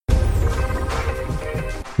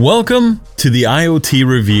Welcome to the IoT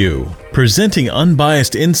Review, presenting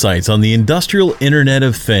unbiased insights on the industrial Internet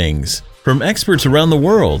of Things from experts around the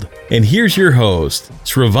world. And here's your host,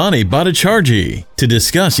 Shravani Bhattacharjee, to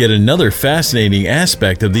discuss yet another fascinating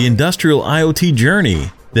aspect of the industrial IoT journey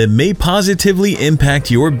that may positively impact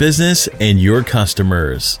your business and your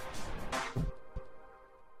customers.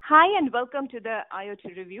 Hi, and welcome to the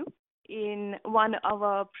IoT Review. In one of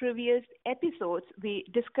our previous episodes, we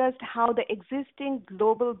discussed how the existing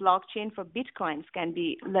global blockchain for Bitcoins can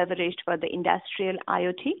be leveraged for the industrial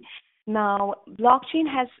IoT. Now,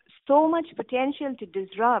 blockchain has so much potential to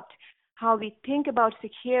disrupt how we think about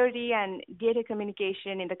security and data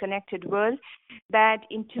communication in the connected world that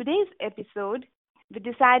in today's episode, we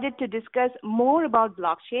decided to discuss more about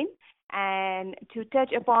blockchain and to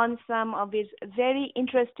touch upon some of its very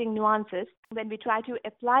interesting nuances when we try to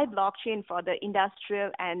apply blockchain for the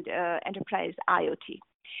industrial and enterprise IoT.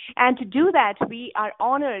 And to do that, we are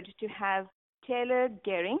honored to have Taylor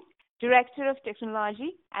Gerring, Director of Technology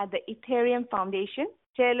at the Ethereum Foundation.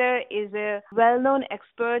 Taylor is a well-known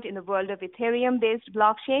expert in the world of Ethereum-based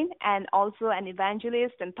blockchain and also an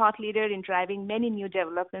evangelist and thought leader in driving many new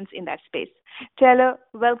developments in that space. Taylor,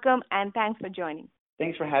 welcome and thanks for joining.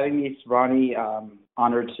 Thanks for having me, Ronnie.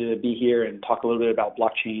 Honored to be here and talk a little bit about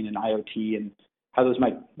blockchain and IoT and how those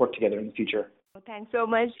might work together in the future. Thanks so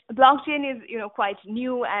much. Blockchain is, quite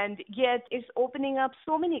new, and yet it's opening up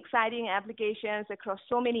so many exciting applications across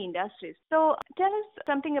so many industries. So tell us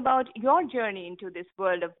something about your journey into this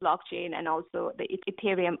world of blockchain and also the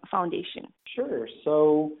Ethereum Foundation. Sure.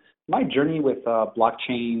 So my journey with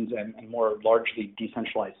blockchains and more largely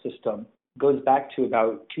decentralized system goes back to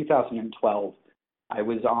about 2012. I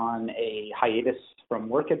was on a hiatus from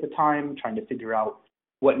work at the time, trying to figure out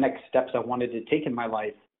what next steps I wanted to take in my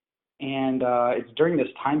life. And it's during this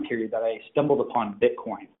time period that I stumbled upon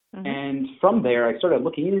Bitcoin. Mm-hmm. And from there, I started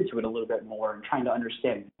looking into it a little bit more and trying to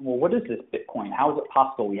understand, well, what is this Bitcoin? How is it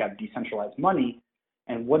possible we have decentralized money?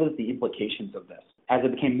 And what is the implications of this? As I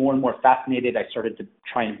became more and more fascinated, I started to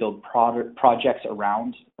try and build projects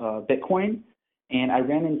around Bitcoin. And I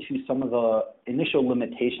ran into some of the initial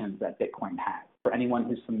limitations that Bitcoin had. For anyone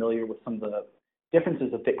who's familiar with some of the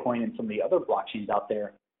differences of Bitcoin and some of the other blockchains out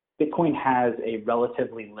there, Bitcoin has a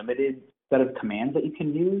relatively limited set of commands that you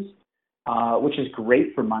can use, which is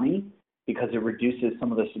great for money because it reduces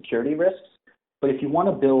some of the security risks. But if you want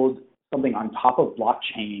to build something on top of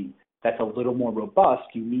blockchain that's a little more robust,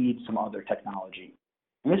 you need some other technology.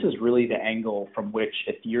 And this is really the angle from which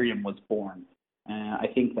Ethereum was born. I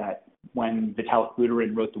think that when Vitalik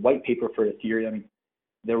Buterin wrote the white paper for Ethereum,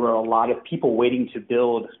 there were a lot of people waiting to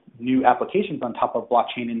build new applications on top of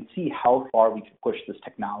blockchain and see how far we could push this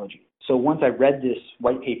technology. So once I read this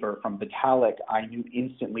white paper from Vitalik, I knew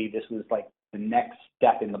instantly this was like the next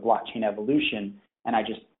step in the blockchain evolution, and I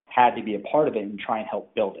just had to be a part of it and try and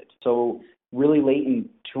help build it. So really late in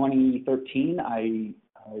 2013, I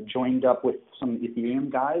joined up with some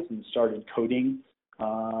Ethereum guys and started coding,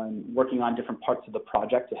 working on different parts of the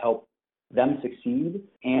project to help them succeed.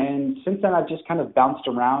 And since then, I've just kind of bounced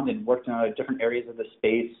around and worked in different areas of the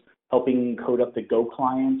space, helping code up the Go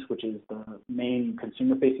client, which is the main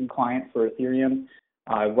consumer-facing client for Ethereum.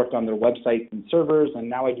 I worked on their websites and servers, and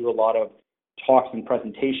now I do a lot of talks and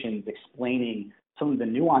presentations explaining some of the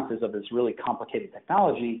nuances of this really complicated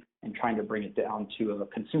technology and trying to bring it down to a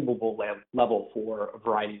consumable level for a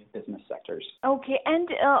variety of business sectors. Okay, and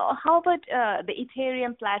how about the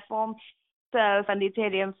Ethereum platform itself and the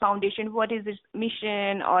Ethereum Foundation? What is its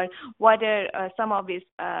mission, or what are some of its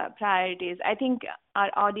priorities? I think our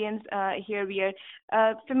audience here, we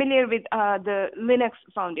are familiar with the Linux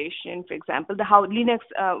Foundation, for example, how Linux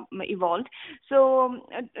evolved. So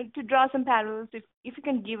to draw some parallels, if you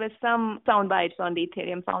can give us some sound bites on the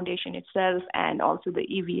Ethereum Foundation itself and also the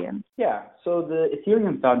EVM. Yeah, so the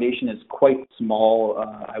Ethereum Foundation is quite small,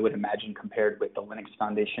 I would imagine, compared with the Linux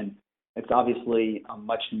Foundation. It's obviously a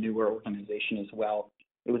much newer organization as well.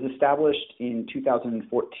 It was established in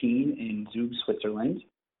 2014 in Zug, Switzerland,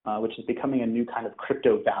 which is becoming a new kind of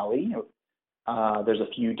crypto valley. There's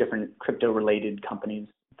a few different crypto-related companies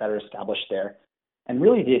that are established there. And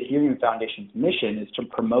really the Ethereum Foundation's mission is to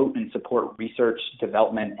promote and support research,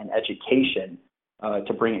 development, and education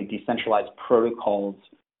to bring decentralized protocols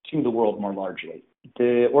to the world more largely.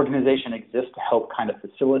 The organization exists to help kind of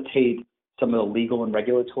facilitate some of the legal and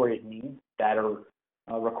regulatory needs that are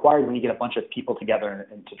required when you get a bunch of people together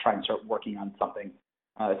and to try and start working on something.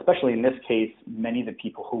 Especially in this case, many of the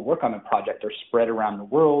people who work on the project are spread around the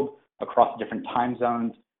world across different time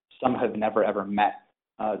zones. Some have never, ever met.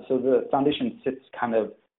 So the foundation sits kind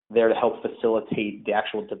of there to help facilitate the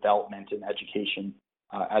actual development and education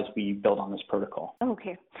as we build on this protocol.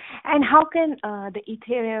 Okay. And how can the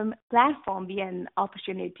Ethereum platform be an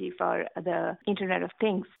opportunity for the Internet of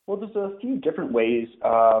Things? Well, there's a few different ways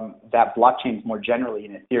that blockchains more generally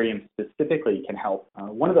and Ethereum specifically can help.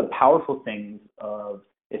 One of the powerful things of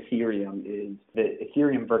Ethereum is the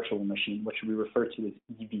Ethereum virtual machine, which we refer to as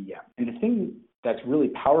EVM. And the thing that's really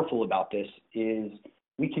powerful about this is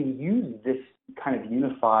we can use this kind of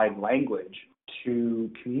unified language to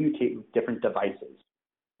communicate with different devices.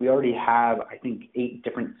 We already have, I think, 8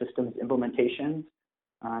 different systems implementations,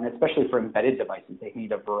 and especially for embedded devices, they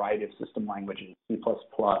need a variety of system languages, C++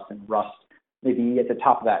 and Rust, maybe at the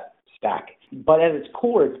top of that stack. But at its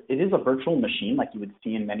core, it is a virtual machine like you would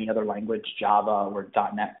see in many other languages, Java or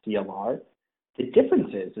 .NET CLR. The difference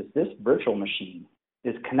is this virtual machine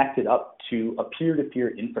is connected up to a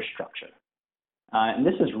peer-to-peer infrastructure. And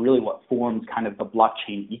this is really what forms kind of the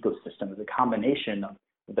blockchain ecosystem, is a combination of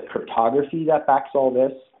the cryptography that backs all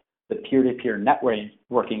this, the peer-to-peer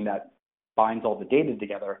networking that binds all the data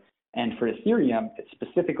together. And for Ethereum, it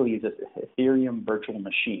specifically is this Ethereum virtual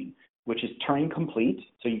machine, which is Turing complete,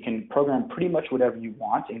 so you can program pretty much whatever you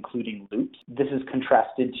want, including loops. This is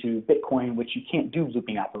contrasted to Bitcoin, which you can't do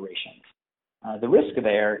looping operations. The risk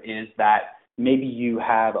there is that maybe you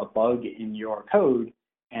have a bug in your code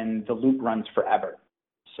and the loop runs forever.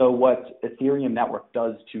 So what Ethereum network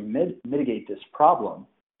does to mitigate this problem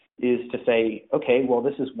is to say, okay, well,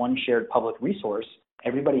 this is one shared public resource.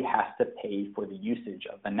 Everybody has to pay for the usage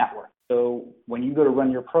of the network. So when you go to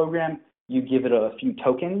run your program, you give it a few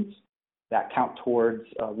tokens that count towards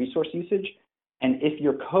resource usage. And if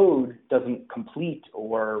your code doesn't complete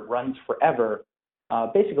or runs forever,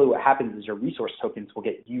 basically what happens is your resource tokens will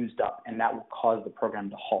get used up, and that will cause the program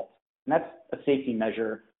to halt. And that's a safety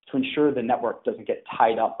measure to ensure the network doesn't get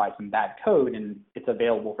tied up by some bad code and it's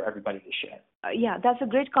available for everybody to share. Yeah, that's a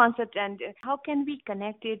great concept. And how can we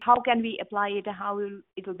connect it? How can we apply it? How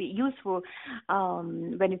it will be useful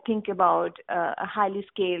when you think about a highly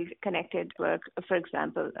scaled connected work, for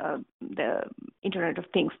example, the Internet of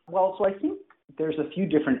Things? Well, so I think there's a few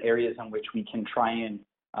different areas in which we can try and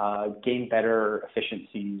gain better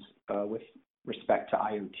efficiencies with respect to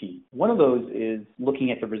IoT. One of those is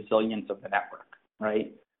looking at the resilience of the network,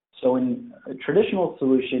 right? So in a traditional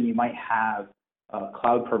solution, you might have a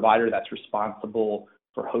cloud provider that's responsible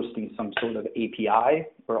for hosting some sort of API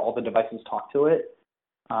where all the devices talk to it.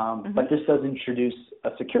 But this does introduce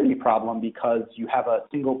a security problem because you have a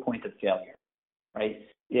single point of failure, right?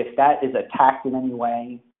 If that is attacked in any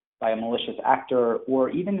way by a malicious actor, or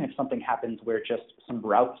even if something happens where just some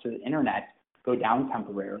routes to the internet go down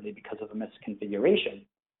temporarily because of a misconfiguration,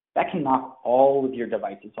 that can knock all of your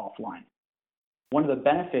devices offline. One of the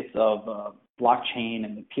benefits of blockchain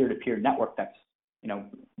and the peer-to-peer network that's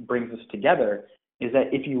brings us together is that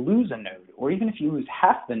if you lose a node, or even if you lose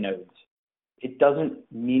half the nodes, it doesn't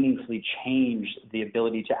meaningfully change the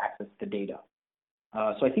ability to access the data.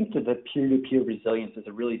 So I think that the peer-to-peer resilience is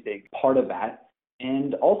a really big part of that.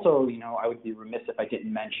 And also, I would be remiss if I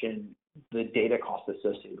didn't mention the data cost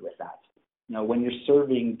associated with that. When you're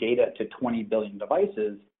serving data to 20 billion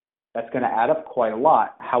devices, that's going to add up quite a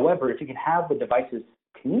lot. However, if you can have the devices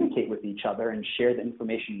communicate with each other and share the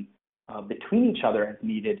information between each other as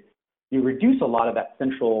needed, you reduce a lot of that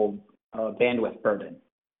central bandwidth burden.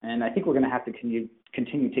 And I think we're going to have to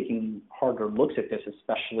continue taking harder looks at this,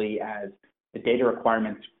 especially as the data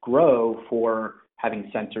requirements grow for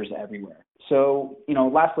having sensors everywhere. So,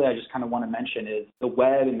 lastly, I just kind of want to mention is the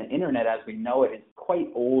web and the internet as we know it is quite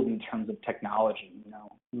old in terms of technology.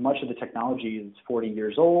 Much of the technology is 40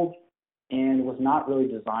 years old and was not really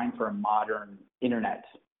designed for a modern internet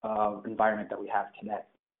environment that we have today.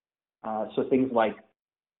 So things like,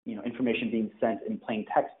 information being sent in plain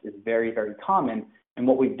text is very, very common. And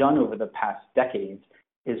what we've done over the past decades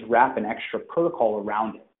is wrap an extra protocol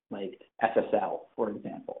around it, like SSL, for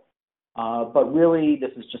example. But really,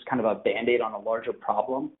 this is just kind of a Band-Aid on a larger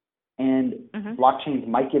problem. And blockchains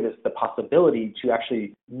might give us the possibility to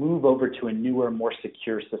actually move over to a newer, more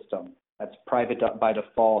secure system that's private by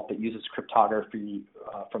default, that uses cryptography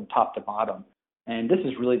from top to bottom. And this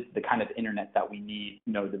is really the kind of internet that we need,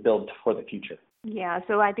 to build for the future. Yeah,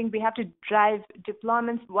 so I think we have to drive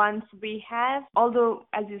deployments once we have, although,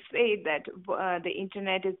 as you say, that the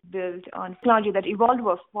internet is built on technology that evolved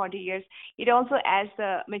over 40 years, it also adds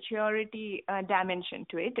a maturity dimension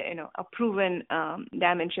to it, a proven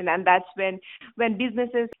dimension. And that's when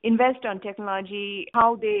businesses invest on technology,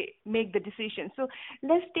 how they make the decision. So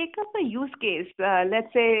let's take up a use case.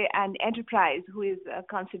 Let's say an enterprise who is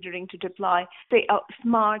considering to deploy, say, a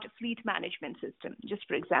smart fleet management system, just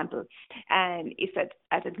for example. And even if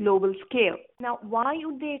at a global scale. Now, why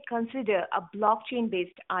would they consider a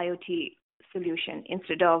blockchain-based IoT solution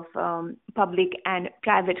instead of public and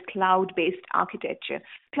private cloud-based architecture?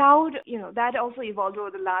 Cloud, that also evolved over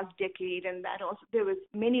the last decade, and that also there was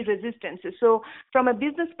many resistances. So from a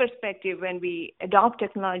business perspective, when we adopt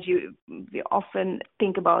technology, we often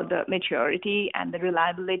think about the maturity and the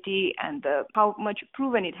reliability and how much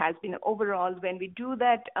proven it has been overall. When we do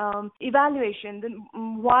that evaluation, then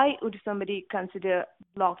why would somebody consider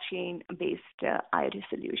blockchain-based IoT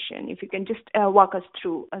solution? If you can just walk us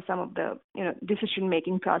through some of the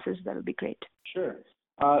decision-making process, that would be great. Sure.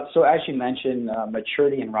 So as you mentioned,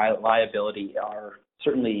 maturity and reliability are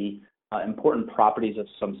certainly important properties of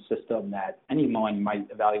some system that anyone might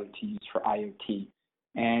evaluate to use for IoT.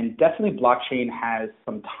 And definitely blockchain has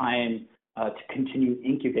some time to continue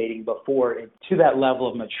incubating before it's to that level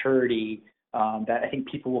of maturity that I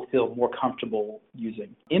think people will feel more comfortable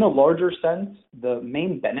using. In a larger sense, the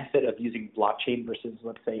main benefit of using blockchain versus,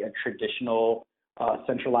 let's say, a traditional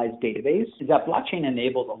centralized database is that blockchain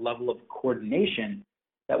enables a level of coordination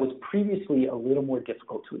that was previously a little more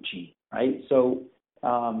difficult to achieve, right? So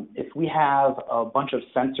if we have a bunch of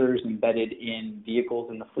sensors embedded in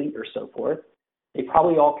vehicles in the fleet or so forth, they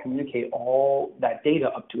probably all communicate all that data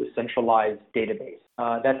up to a centralized database.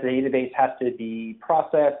 That database has to be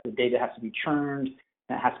processed, the data has to be churned,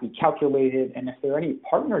 and it has to be calculated, and if there are any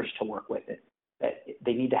partners to work with it, that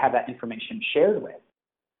they need to have that information shared with.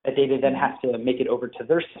 That data then has to make it over to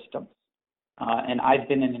their systems. And I've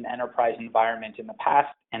been in an enterprise environment in the past,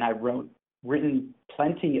 and I've written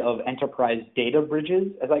plenty of enterprise data bridges,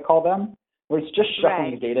 as I call them, where it's just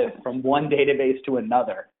shuffling data from one database to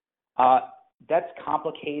another. That's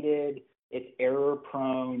complicated, it's error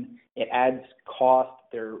prone, it adds cost,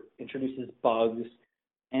 there introduces bugs.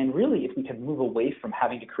 And really, if we can move away from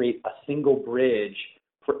having to create a single bridge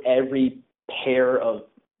for every pair of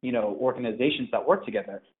organizations that work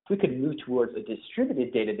together, if we could move towards a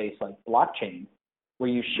distributed database like blockchain, where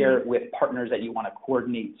you share it with partners that you want to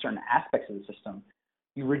coordinate certain aspects of the system,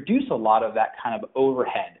 you reduce a lot of that kind of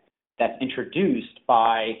overhead that's introduced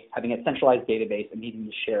by having a centralized database and needing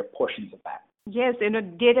to share portions of that. Yes,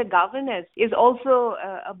 data governance is also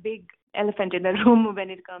a big elephant in the room when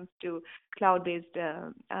it comes to cloud-based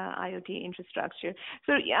IoT infrastructure.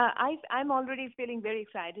 So I'm already feeling very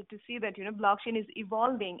excited to see that blockchain is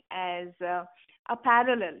evolving as a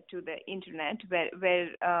parallel to the internet, where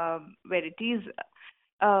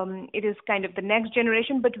it is kind of the next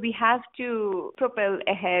generation, but we have to propel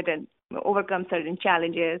ahead and overcome certain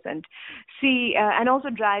challenges and see and also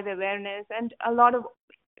drive awareness, and a lot of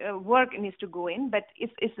work needs to go in, but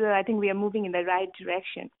I think we are moving in the right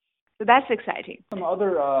direction. So that's exciting. Some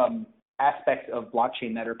other aspects of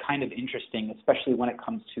blockchain that are kind of interesting, especially when it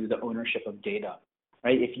comes to the ownership of data,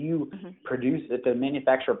 right? If if the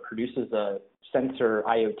manufacturer produces a sensor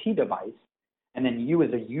IoT device, and then you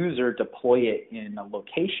as a user deploy it in a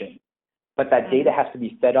location, but that data has to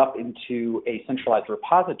be fed up into a centralized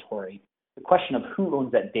repository, the question of who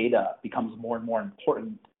owns that data becomes more and more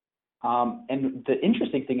important. And the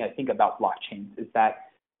interesting thing I think about blockchains is that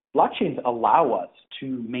blockchains allow us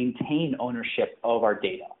to maintain ownership of our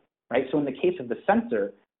data, right? So in the case of the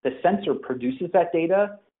sensor produces that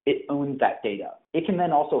data, it owns that data. It can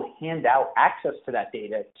then also hand out access to that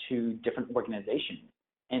data to different organizations,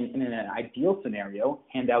 and in an ideal scenario,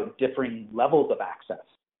 hand out differing levels of access.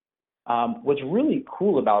 What's really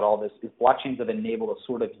cool about all this is blockchains have enabled a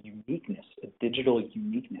sort of uniqueness, a digital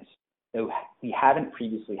uniqueness that we haven't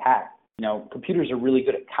previously had. Computers are really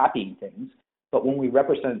good at copying things, but when we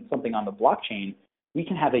represent something on the blockchain, we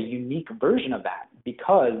can have a unique version of that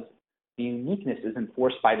because the uniqueness is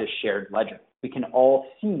enforced by this shared ledger. We can all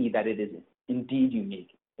see that it is indeed unique.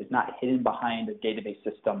 It's not hidden behind a database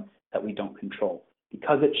system that we don't control.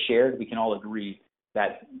 Because it's shared, we can all agree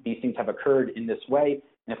that these things have occurred in this way,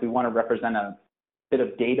 and if we want to represent a bit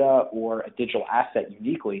of data or a digital asset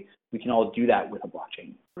uniquely, we can all do that with a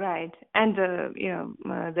blockchain. Right, and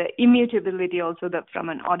the immutability also from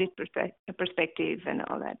an audit perspective and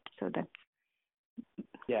all that. So that's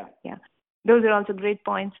yeah. Those are also great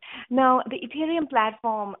points. Now, the Ethereum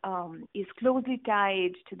platform is closely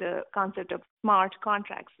tied to the concept of smart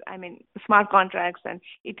contracts. I mean, smart contracts and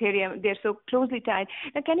Ethereum, they're so closely tied.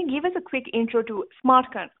 Now, can you give us a quick intro to smart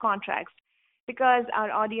contracts? Because our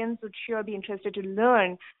audience would sure be interested to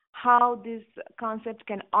learn how this concept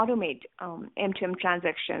can automate M2M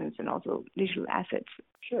transactions and also digital assets.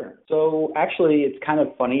 Sure. So actually, it's kind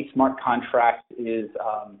of funny. Smart contract is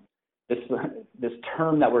this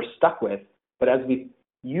term that we're stuck with, but as we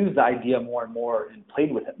use the idea more and more and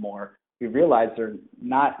played with it more, we realize they're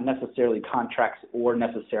not necessarily contracts or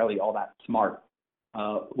necessarily all that smart.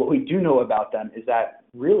 What we do know about them is that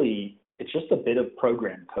really it's just a bit of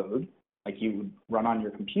program code like you would run on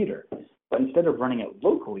your computer. But instead of running it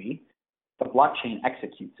locally, the blockchain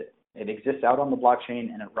executes it. It exists out on the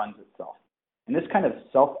blockchain and it runs itself. And this kind of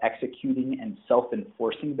self-executing and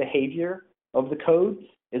self-enforcing behavior of the code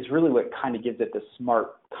is really what kind of gives it the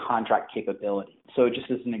smart contract capability. So just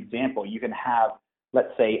as an example, you can have,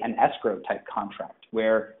 let's say, an escrow type contract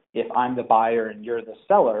where if I'm the buyer and you're the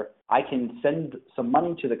seller, I can send some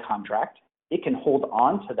money to the contract. It can hold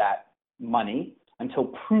on to that money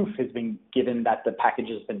until proof has been given that the package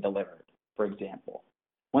has been delivered, for example.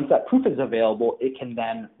 Once that proof is available, it can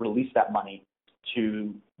then release that money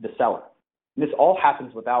to the seller. And this all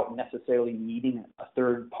happens without necessarily needing a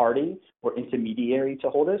third party or intermediary to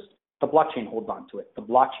hold this. The blockchain holds on to it. The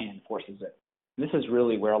blockchain enforces it. And this is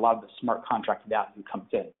really where a lot of the smart contract value comes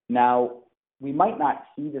in. Now, we might not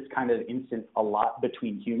see this kind of instance a lot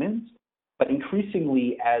between humans, but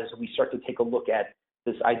increasingly as we start to take a look at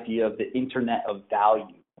this idea of the Internet of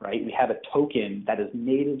value, right? We have a token that is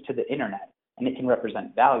native to the Internet, and it can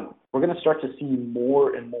represent value. We're going to start to see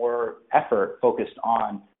more and more effort focused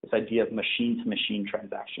on this idea of machine-to-machine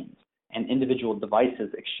transactions and individual devices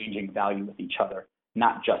exchanging value with each other,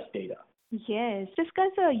 not just data. Yes.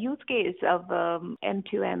 Discuss a use case of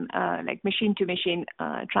M2M, like machine-to-machine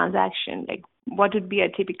transaction. Like what would be a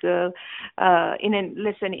typical,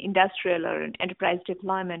 let's say, an industrial or an enterprise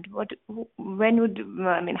deployment?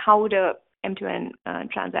 How would a M2M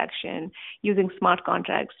transaction using smart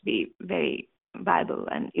contracts be very viable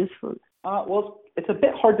and useful? Well, it's a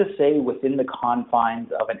bit hard to say within the confines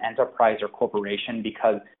of an enterprise or corporation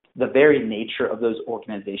because the very nature of those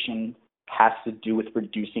organizations has to do with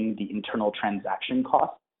reducing the internal transaction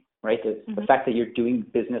costs, right? The fact that you're doing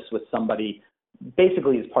business with somebody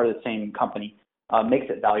basically as part of the same company makes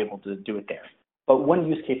it valuable to do it there. But one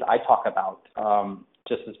use case I talk about,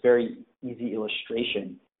 just this very easy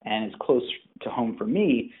illustration, and is close to home for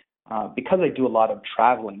me, because I do a lot of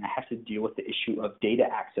traveling, I have to deal with the issue of data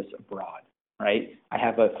access abroad, right? I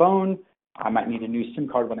have a phone, I might need a new SIM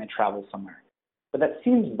card when I travel somewhere. But that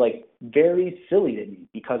seems like very silly to me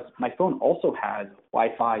because my phone also has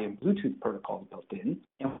Wi-Fi and Bluetooth protocols built in,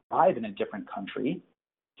 and I live in a different country.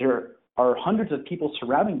 There are hundreds of people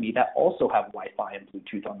surrounding me that also have Wi-Fi and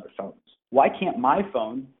Bluetooth on their phones. Why can't my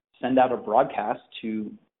phone send out a broadcast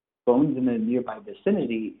to phones in the nearby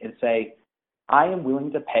vicinity and say, I am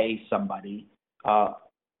willing to pay somebody, a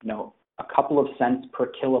couple of cents per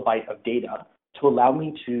kilobyte of data to allow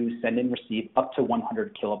me to send and receive up to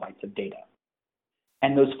 100 kilobytes of data.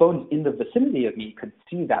 And those phones in the vicinity of me could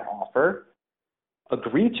see that offer,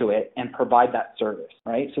 agree to it, and provide that service,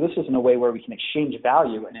 right? So this is in a way where we can exchange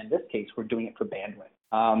value, and in this case, we're doing it for bandwidth.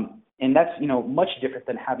 And that's, much different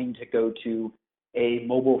than having to go to a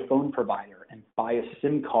mobile phone provider and buy a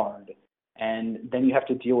SIM card, and then you have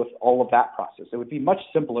to deal with all of that process. It would be much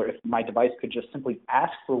simpler if my device could just simply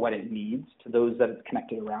ask for what it needs to those that it's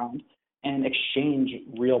connected around and exchange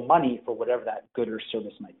real money for whatever that good or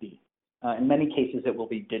service might be. In many cases, it will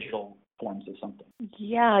be digital forms of something.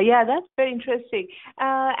 Yeah, that's very interesting.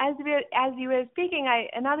 As you were speaking,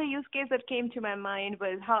 another use case that came to my mind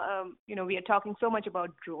was how we are talking so much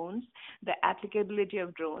about drones, the applicability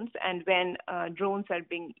of drones, and when drones are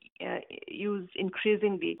being used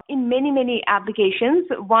increasingly in many applications.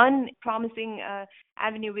 One promising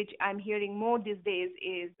avenue which I'm hearing more these days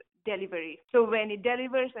is delivery. So when it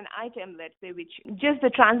delivers an item, let's say, which just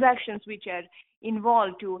the transactions which are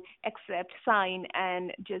involved to accept, sign,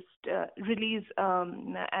 and just release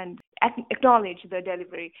and acknowledge the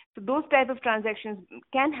delivery. So those type of transactions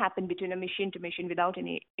can happen between a machine to machine without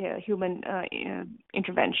any human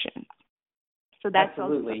intervention. So that's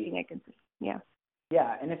Absolutely. Also something I can say. Yeah.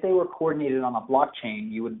 Yeah, and if they were coordinated on a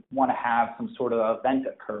blockchain, you would want to have some sort of event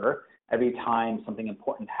occur every time something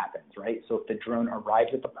important happens, right? So if the drone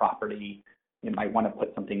arrives at the property, you might want to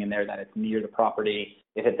put something in there that it's near the property.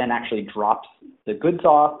 If it then actually drops the goods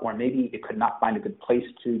off, or maybe it could not find a good place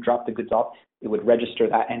to drop the goods off, it would register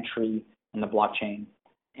that entry in the blockchain.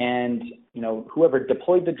 And whoever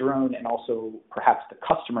deployed the drone and also perhaps the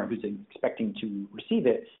customer who's expecting to receive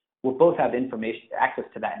it will both have access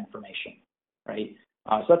to that information, right?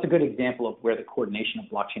 So that's a good example of where the coordination of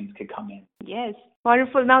blockchains could come in. Yes,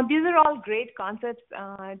 wonderful. Now, these are all great concepts,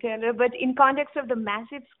 Taylor, but in context of the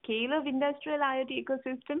massive scale of industrial IoT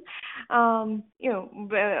ecosystem,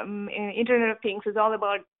 Internet of Things is all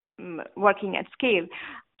about working at scale.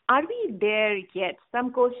 Are we there yet?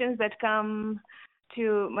 Some questions that come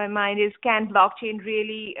to my mind is, can blockchain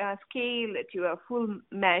really scale to a full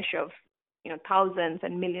mesh of thousands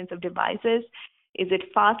and millions of devices? Is it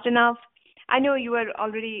fast enough? I know you are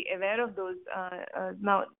already aware of those.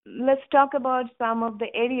 Now, let's talk about some of the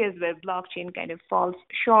areas where blockchain kind of falls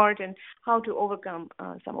short and how to overcome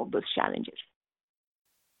some of those challenges.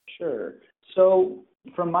 Sure. So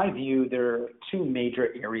from my view, there are two major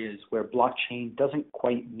areas where blockchain doesn't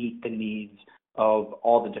quite meet the needs of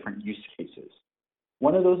all the different use cases.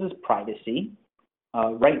 One of those is privacy.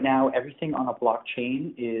 Right now, everything on a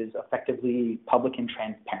blockchain is effectively public and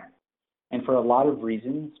transparent. And for a lot of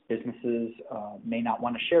reasons, businesses may not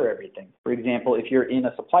want to share everything. For example, if you're in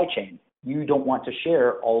a supply chain, you don't want to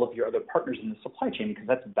share all of your other partners in the supply chain because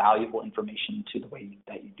that's valuable information to the way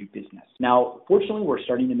that you do business. Now, fortunately, we're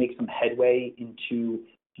starting to make some headway into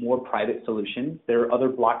more private solutions. There are other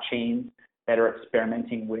blockchains that are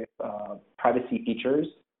experimenting with privacy features.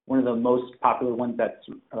 One of the most popular ones that's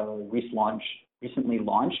recently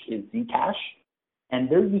launched is Zcash, and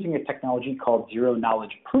they're using a technology called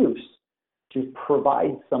zero-knowledge proofs to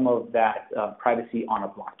provide some of that privacy on a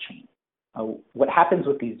blockchain. What happens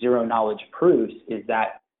with these zero-knowledge proofs is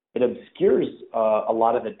that it obscures a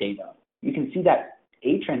lot of the data. You can see that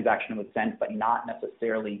a transaction was sent, but not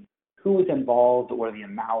necessarily who was involved or the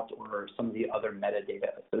amount or some of the other metadata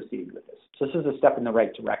associated with this. So this is a step in the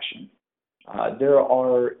right direction. There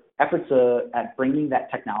are efforts at bringing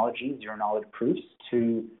that technology, zero-knowledge proofs,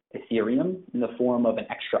 to Ethereum in the form of an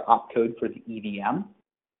extra opcode for the EVM.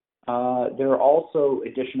 There are also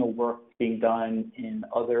additional work being done in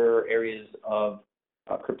other areas of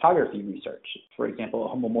cryptography research, for example,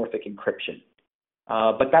 homomorphic encryption.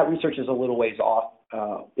 But that research is a little ways off.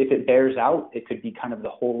 If it bears out, it could be kind of the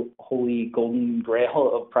holy golden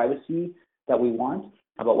grail of privacy that we want,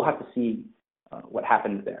 but we'll have to see what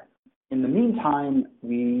happens there. In the meantime,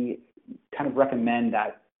 we kind of recommend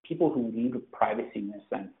that people who lead with privacy in this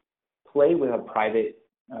sense play with a private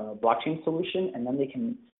blockchain solution, and then they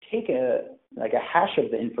can take a hash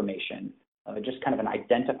of the information, just kind of an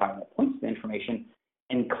identifier that points to the information,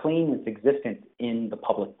 and claim its existence in the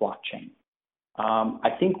public blockchain. I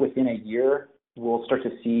think within a year, we'll start to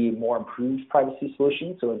see more improved privacy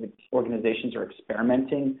solutions. So as organizations are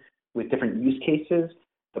experimenting with different use cases,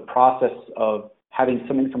 the process of having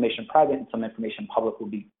some information private and some information public will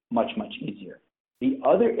be much, much easier. The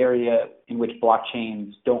other area in which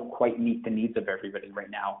blockchains don't quite meet the needs of everybody right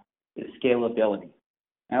now is scalability.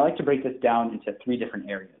 And I like to break this down into three different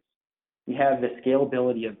areas. We have the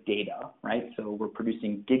scalability of data, right? So we're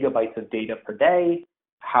producing gigabytes of data per day.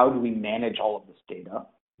 How do we manage all of this data?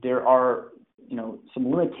 There are, some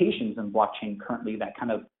limitations in blockchain currently that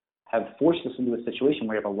kind of have forced us into a situation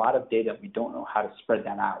where we have a lot of data. We don't know how to spread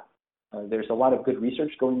that out. There's a lot of good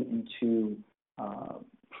research going into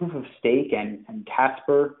proof of stake and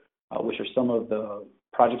Casper, which are some of the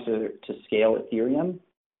projects to scale Ethereum.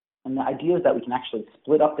 And the idea is that we can actually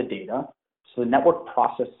split up the data. So the network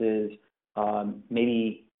processes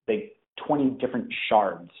maybe 20 different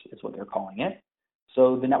shards is what they're calling it.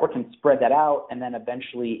 So the network can spread that out, and then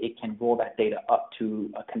eventually it can roll that data up to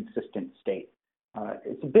a consistent state.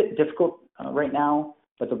 It's a bit difficult right now,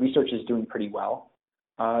 but the research is doing pretty well.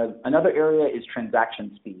 Another area is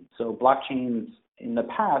transaction speed. So blockchains, in the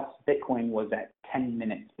past, Bitcoin was at 10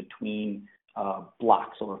 minutes between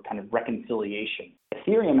blocks or kind of reconciliation.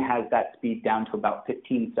 Ethereum has that speed down to about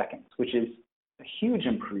 15 seconds, which is a huge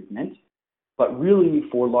improvement. But really,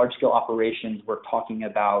 for large-scale operations, we're talking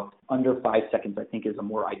about under 5 seconds, I think, is a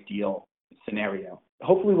more ideal scenario.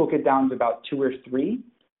 Hopefully, we'll get down to about 2 or 3,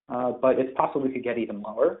 but it's possible we could get even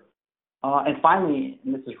lower. And finally,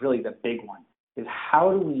 and this is really the big one, is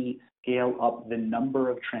how do we scale up the number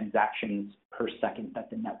of transactions per second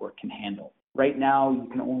that the network can handle? Right now, you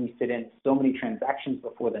can only fit in so many transactions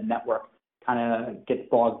before the network kind of gets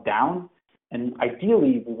bogged down. And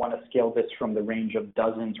ideally, we want to scale this from the range of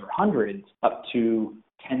dozens or hundreds up to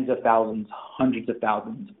tens of thousands, hundreds of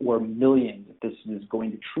thousands, or millions if this is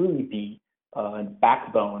going to truly be a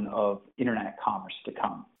backbone of internet commerce to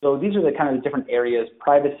come. So these are the kind of different areas,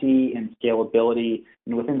 privacy and scalability.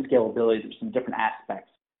 And within scalability, there's some different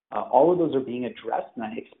aspects. All of those are being addressed, and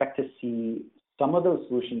I expect to see some of those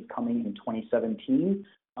solutions coming in 2017,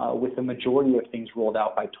 with the majority of things rolled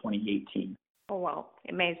out by 2018. Oh, wow.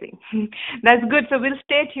 Amazing. That's good. So we'll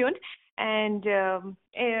stay tuned. And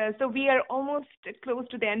so we are almost close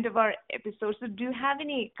to the end of our episode. So do you have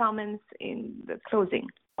any comments in the closing?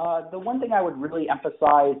 The one thing I would really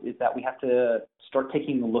emphasize is that we have to start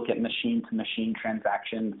taking a look at machine-to-machine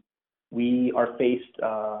transactions. We are faced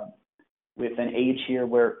with an age here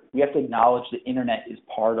where we have to acknowledge the internet is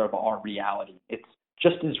part of our reality. It's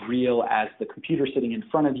just as real as the computer sitting in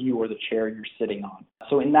front of you or the chair you're sitting on.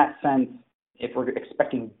 So in that sense, if we're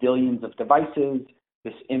expecting billions of devices,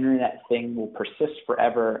 this internet thing will persist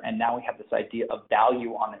forever. And now we have this idea of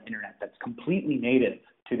value on the internet that's completely native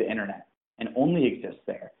to the internet and only exists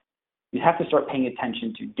there. You have to start paying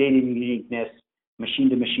attention to data uniqueness,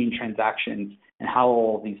 machine-to-machine transactions, and how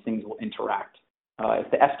all these things will interact.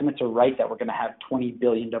 If the estimates are right that we're going to have 20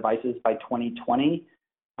 billion devices by 2020,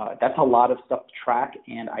 that's a lot of stuff to track,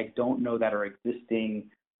 and I don't know that our existing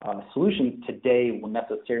solutions today will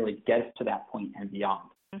necessarily get us to that point and beyond.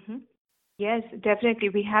 Mm-hmm. Yes, definitely.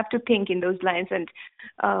 We have to think in those lines. And,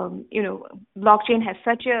 blockchain has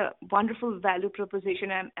such a wonderful value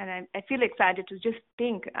proposition. And I feel excited to just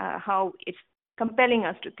think how it's compelling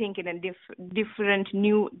us to think in a different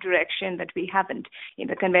new direction that we haven't in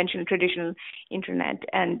the conventional, traditional internet.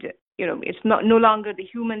 And, it's no longer the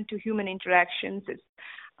human-to-human interactions. It's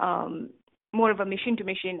more of a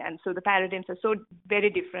machine-to-machine. And so the paradigms are so very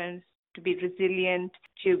different. To be resilient,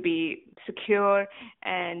 to be secure,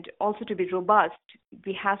 and also to be robust,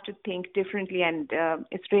 we have to think differently, and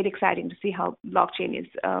it's really exciting to see how blockchain is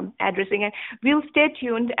addressing it. We'll stay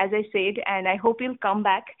tuned, as I said, and I hope you'll come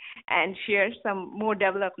back and share some more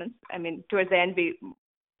developments. I mean, towards the end, we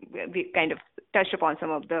kind of touched upon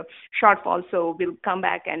some of the shortfalls, so we'll come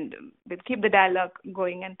back and we'll keep the dialogue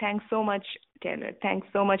going. And thanks so much, Taylor. Thanks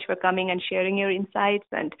so much for coming and sharing your insights,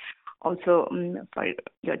 and also for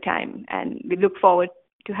your time, and we look forward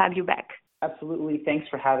to have you back. Absolutely. Thanks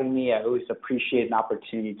for having me. I always appreciate an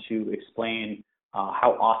opportunity to explain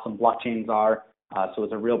how awesome blockchains are. So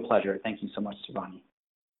it's a real pleasure. Thank you so much, Shravani.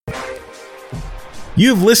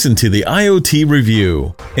 You've listened to the IoT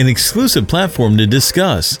Review, an exclusive platform to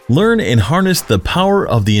discuss, learn, and harness the power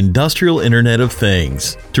of the industrial Internet of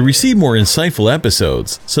Things. To receive more insightful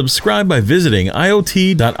episodes, subscribe by visiting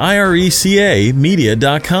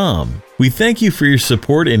iot.irecamedia.com. We thank you for your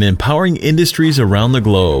support in empowering industries around the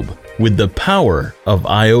globe with the power of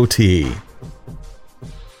IoT.